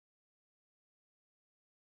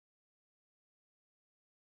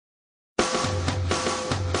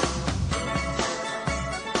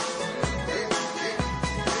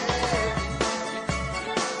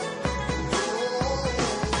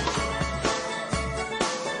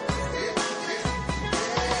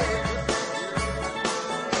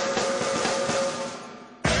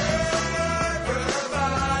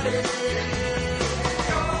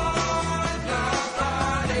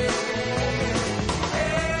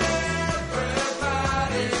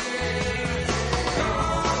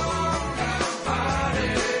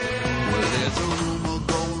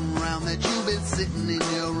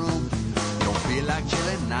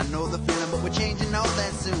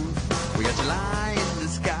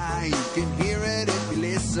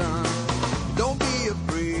listen. Don't be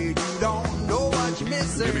afraid, you don't know what you're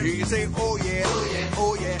missing. Let me hear you say, oh yeah, oh yeah,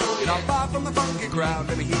 oh yeah. Not far from the funky crowd.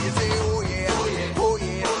 Let me hear you say, oh yeah, oh yeah, oh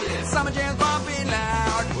yeah, oh yeah. Summer jam's bumping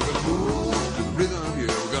loud. We're gonna groove to the rhythm, yeah.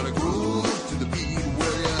 We're gonna groove to the beat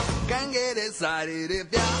where you can get excited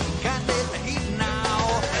if you can't take the heat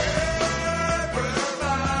now.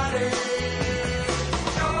 Everybody,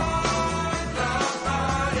 join the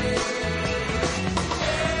party.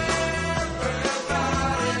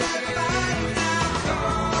 Everybody now,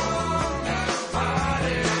 join the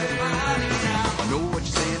party. I know what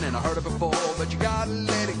you're saying and I heard it before, but you gotta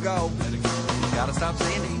let it go. Gotta stop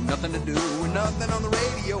saying ain't nothing to do and nothing on the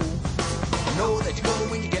radio. Know that you go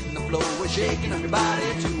when you get in the flow. We're shaking up your body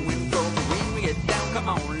to and fro. When we get down, come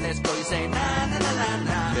on, let's go. You say na na na na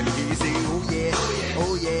na. Let me hear you say oh yeah, oh yeah,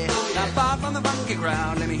 oh yeah. Not far from the funky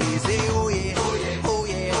crowd. Let me hear you say oh yeah, oh yeah, oh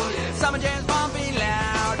yeah, oh yeah. Summer jam's bumping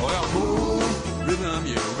loud. Oh yeah, move rhythm,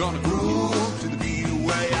 yeah. We're gonna groove to the beat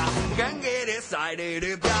where ya can get excited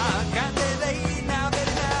if ya can't delay now,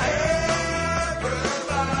 baby now.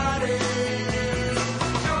 Everybody.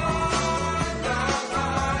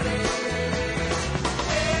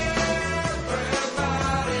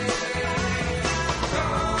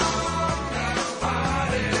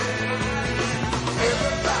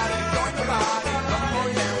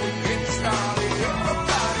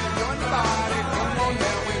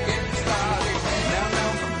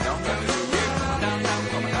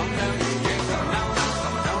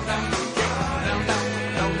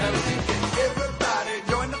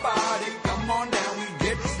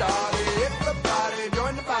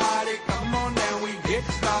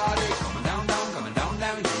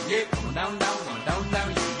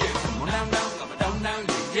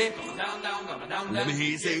 Let me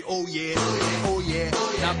hear you say, oh yeah, oh yeah, oh yeah.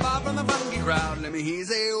 Not far from the funky crowd. Let me hear you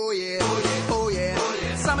say, oh yeah, oh yeah.